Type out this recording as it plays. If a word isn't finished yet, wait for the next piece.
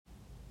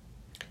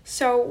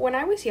So when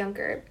I was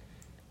younger,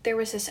 there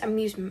was this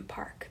amusement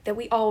park that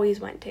we always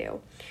went to.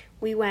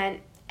 We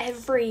went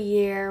every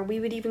year.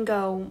 We would even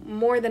go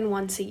more than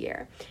once a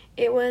year.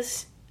 It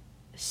was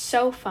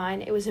so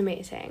fun. It was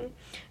amazing.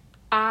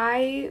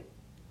 I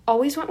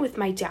always went with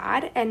my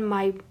dad, and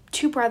my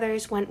two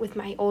brothers went with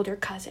my older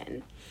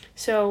cousin.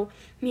 So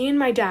me and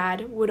my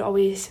dad would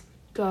always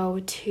go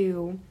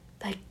to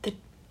like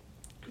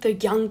the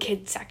young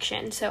kids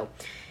section. So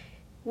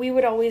we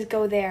would always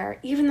go there.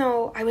 Even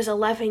though I was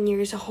 11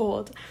 years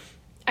old,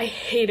 I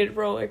hated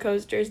roller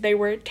coasters. They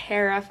were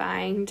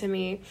terrifying to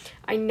me.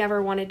 I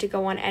never wanted to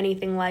go on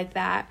anything like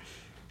that.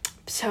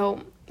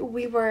 So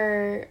we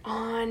were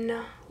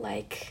on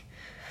like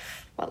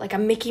a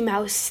Mickey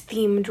Mouse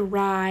themed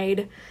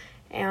ride,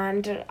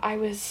 and I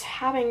was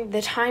having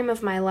the time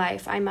of my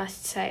life, I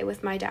must say,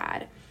 with my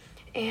dad.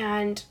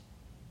 And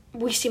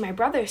we see my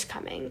brothers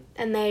coming,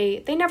 and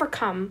they never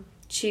come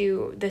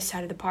to this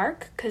side of the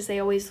park because they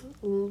always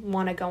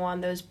want to go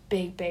on those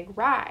big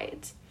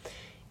rides.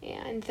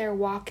 And they're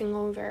walking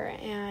over,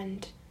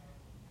 and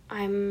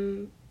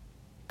I'm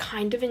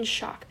kind of in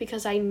shock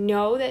because I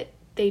know that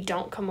they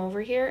don't come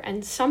over here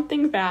and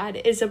something bad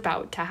is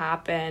about to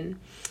happen.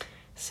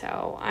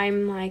 So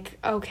I'm like,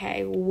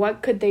 okay,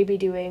 what could they be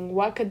doing?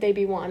 What could they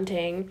be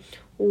wanting?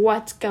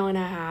 What's going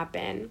to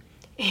happen?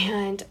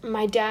 And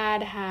my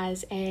dad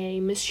has a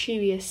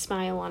mischievous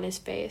smile on his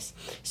face.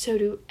 So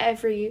do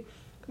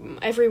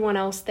everyone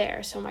else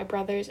there. So my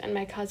brothers and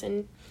my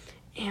cousin,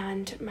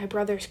 and my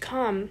brothers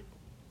come,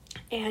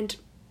 and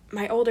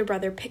my older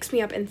brother picks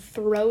me up and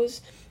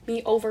throws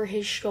me over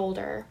his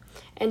shoulder.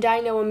 And I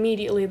know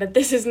immediately that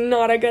this is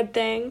not a good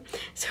thing.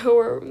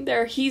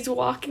 So he's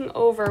walking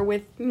over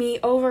with me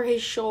over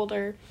his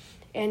shoulder,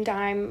 and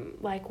I'm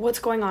like, what's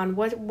going on?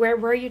 Where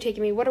are you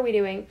taking me? What are we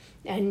doing?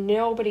 And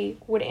nobody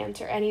would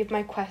answer any of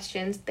my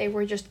questions. They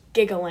were just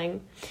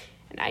giggling.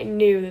 And I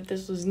knew that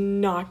this was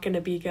not going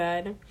to be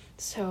good.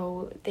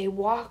 So they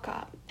walk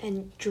up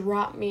and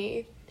drop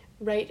me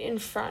right in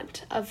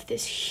front of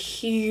this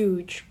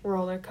huge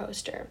roller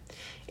coaster.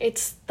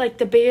 It's like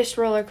the biggest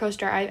roller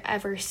coaster I've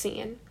ever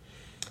seen.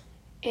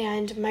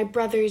 And my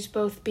brothers,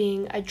 both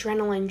being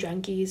adrenaline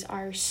junkies,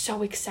 are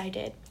so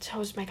excited. So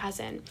is my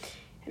cousin.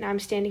 And I'm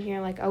standing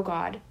here like, oh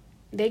God,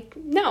 they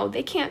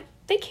can't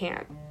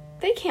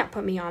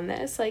put me on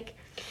this. Like,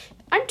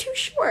 I'm too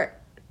short,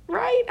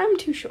 right? I'm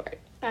too short.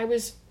 I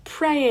was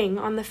preying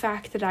on the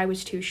fact that I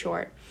was too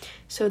short.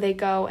 So they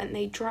go and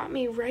they drop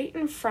me right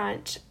in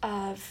front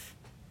of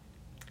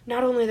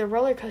not only the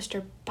roller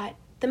coaster, but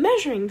the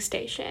measuring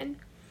station.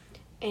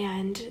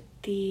 And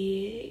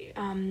the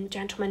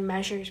gentleman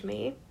measures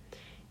me,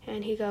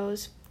 and he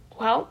goes,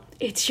 well,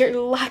 it's your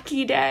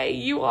lucky day.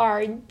 You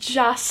are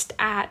just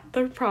at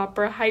the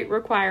proper height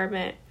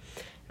requirement.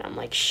 And I'm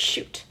like,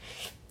 shoot.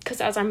 Because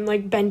as I'm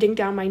like bending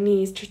down my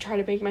knees to try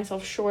to make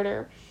myself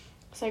shorter,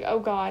 it's like, oh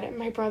God,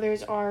 my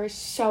brothers are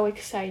so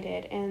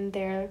excited. And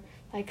they're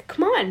like,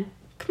 come on,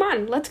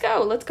 let's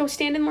go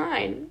stand in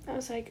line. I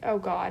was like, oh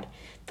God.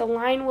 The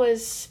line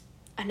was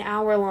an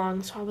hour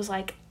long, so I was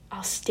like,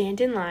 I'll stand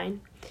in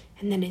line.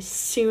 And then as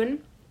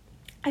soon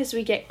as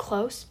we get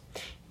close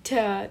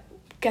to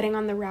getting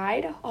on the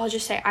ride, I'll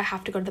just say, I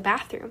have to go to the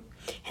bathroom.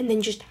 And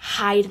then just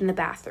hide in the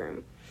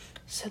bathroom.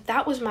 So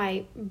that was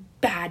my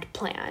bad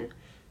plan.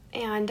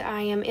 And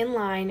I am in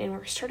line, and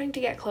we're starting to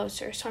get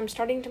closer. So I'm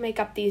starting to make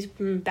up these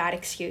bad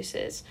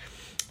excuses.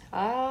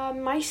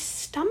 My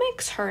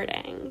stomach's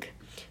hurting.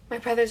 My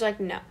brother's like,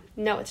 no,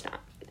 it's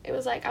not. I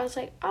was like,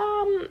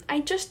 I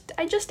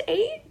just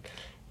ate.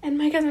 And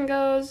my cousin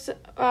goes,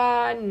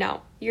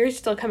 no, you're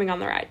still coming on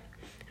the ride.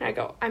 And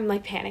I'm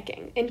like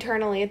panicking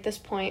internally at this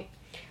point.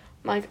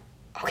 I'm like,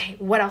 okay,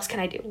 what else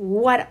can I do?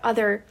 What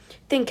other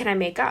thing can I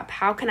make up?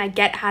 How can I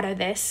get out of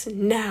this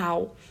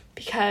now?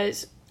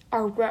 Because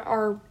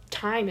our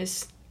time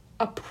is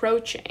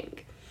approaching.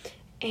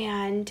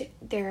 And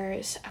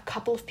there's a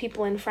couple of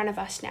people in front of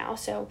us now.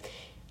 So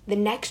the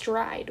next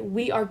ride,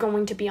 we are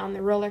going to be on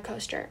the roller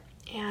coaster.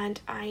 And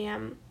I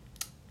am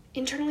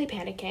internally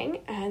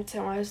panicking, and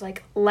so I was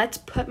like, let's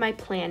put my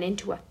plan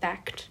into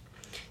effect.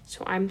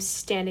 So I'm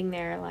standing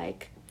there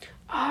like,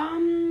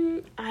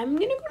 I'm gonna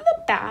go to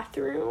the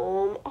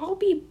bathroom. I'll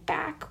be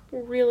back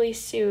really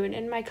soon.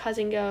 And my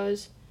cousin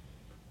goes,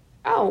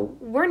 oh,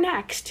 we're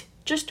next.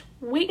 Just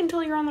wait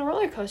until you're on the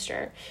roller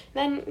coaster.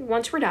 Then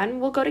once we're done,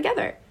 we'll go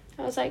together.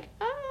 I was like,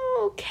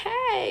 oh,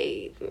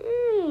 okay.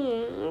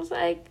 I was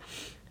like,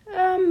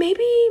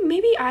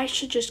 maybe I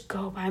should just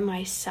go by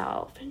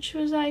myself. And she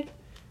was like,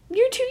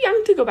 you're too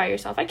young to go by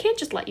yourself. I can't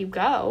just let you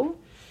go.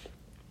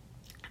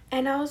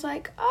 And I was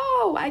like,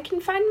 oh, I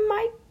can find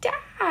my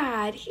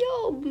dad.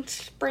 He'll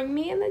bring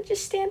me and then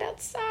just stand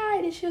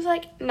outside. And she was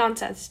like,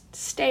 nonsense.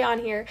 Stay on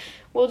here.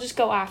 We'll just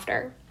go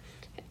after.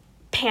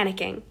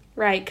 Panicking,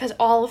 right? Because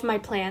all of my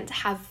plans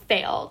have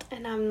failed.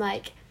 And I'm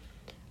like,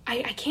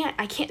 I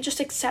can't just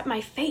accept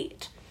my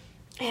fate.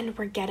 And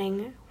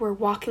we're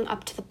walking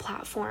up to the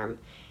platform.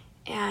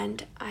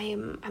 And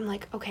I'm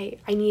like, okay,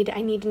 I need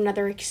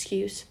another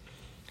excuse.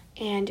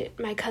 And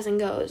my cousin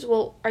goes,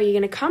 well, are you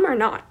going to come or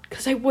not?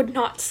 Because I would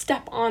not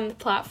step on the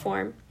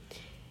platform.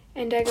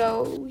 And I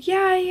go,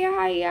 yeah.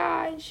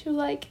 And she was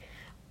like,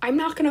 I'm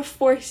not going to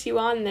force you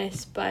on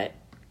this, but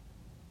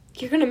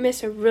you're going to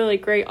miss a really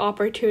great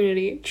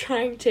opportunity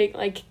trying to,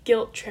 like,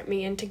 guilt trip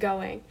me into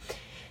going.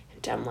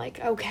 And I'm like,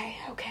 okay.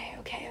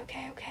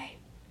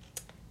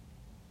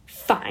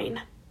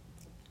 Fine.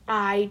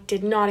 I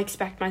did not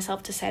expect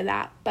myself to say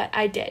that, but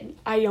I did.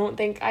 I don't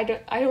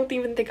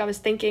even think I was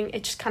thinking.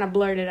 It just kind of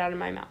blurted out of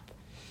my mouth.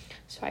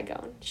 So I go,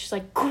 and she's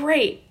like,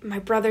 great. My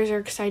brothers are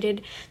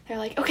excited. They're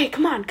like, okay,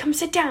 come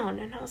sit down.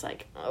 And I was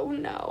like, oh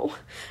no,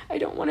 I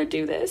don't want to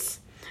do this.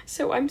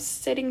 So I'm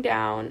sitting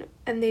down,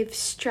 and they've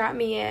strapped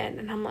me in,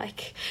 and I'm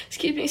like,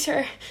 excuse me,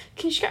 sir,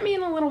 can you strap me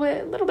in a little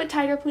bit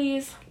tighter,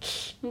 please?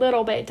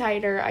 Little bit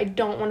tighter. I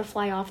don't want to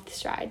fly off the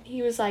stride.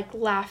 He was like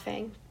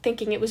laughing,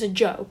 thinking it was a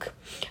joke.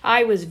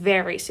 I was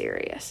very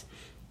serious.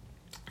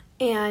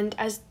 And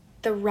as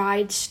the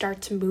ride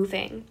starts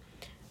moving,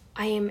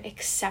 I am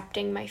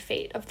accepting my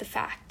fate of the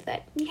fact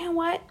that, you know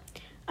what?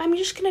 I'm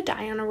just going to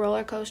die on a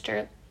roller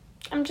coaster.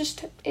 I'm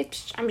just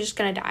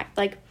gonna die.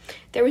 Like,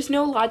 there was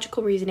no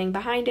logical reasoning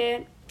behind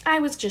it. I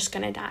was just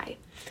gonna die.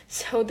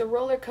 So the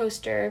roller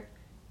coaster,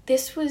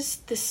 this was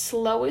the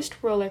slowest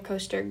roller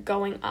coaster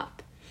going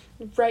up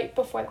right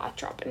before that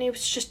drop. And it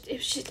was just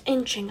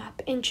inching. I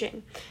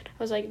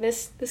was like,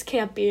 this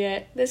can't be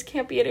it. This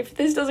can't be it. If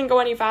this doesn't go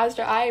any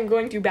faster, I am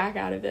going to back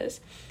out of this.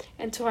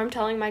 And so I'm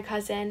telling my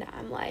cousin,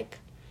 I'm like,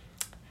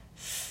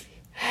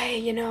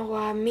 hey,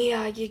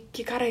 Mia, you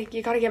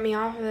gotta get me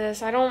off of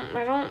this. I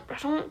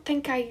don't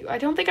think I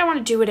want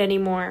to do it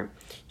anymore.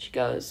 She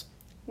goes,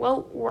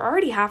 well, we're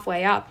already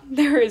halfway up.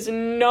 There is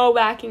no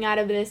backing out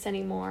of this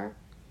anymore.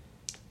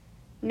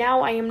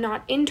 Now I am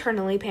not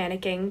internally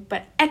panicking,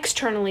 but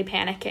externally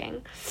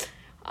panicking.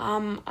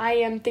 I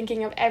am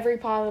thinking of every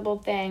possible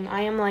thing.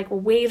 I am like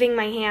waving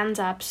my hands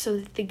up so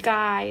that the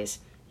guys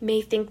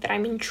may think that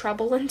I'm in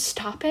trouble and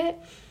stop it.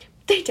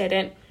 They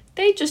didn't.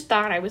 They just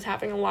thought I was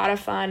having a lot of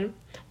fun,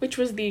 which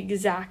was the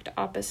exact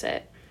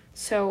opposite.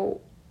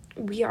 So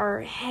we are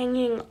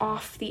hanging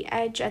off the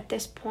edge at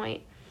this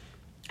point,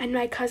 and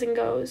my cousin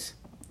goes,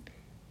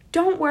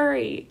 don't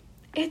worry,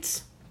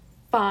 it's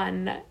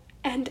fun.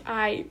 And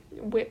I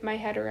whip my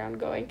head around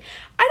going,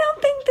 I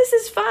don't think this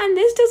is fun.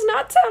 This does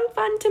not sound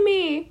fun to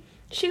me.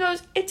 She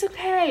goes, it's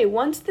okay.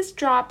 Once this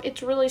drop,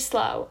 it's really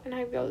slow. And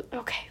I go,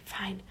 okay,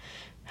 fine.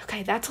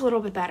 Okay, that's a little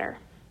bit better.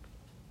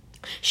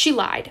 She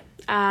lied.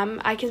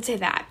 I can say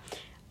that.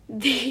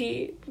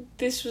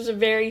 This was a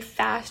very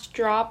fast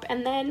drop,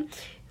 and then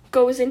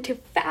goes into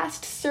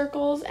fast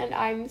circles, and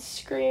I'm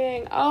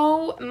screaming,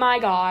 oh my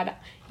god,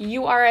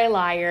 you are a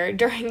liar,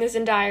 during this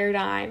entire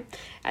time,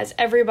 as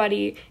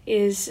everybody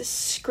is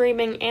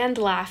screaming and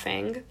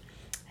laughing.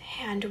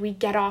 And we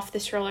get off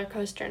this roller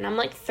coaster, and I'm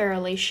like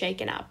thoroughly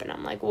shaken up, and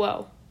I'm like,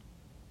 whoa,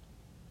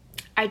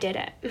 I did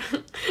it.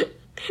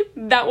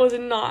 That was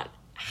not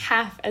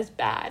half as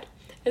bad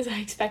as I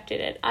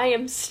expected it. I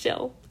am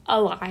still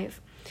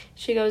alive.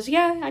 She goes,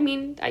 yeah,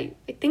 I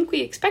think we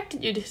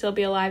expected you to still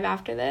be alive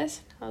after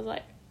this. I was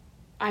like,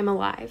 I'm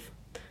alive.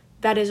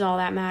 That is all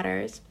that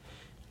matters.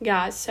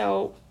 Yeah,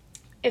 so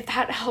if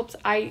that helps,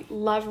 I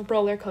love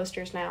roller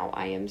coasters now.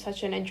 I am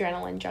such an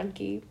adrenaline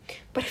junkie.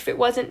 But if it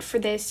wasn't for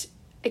this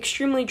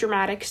extremely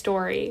dramatic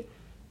story,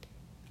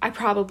 I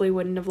probably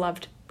wouldn't have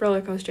loved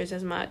roller coasters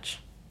as much.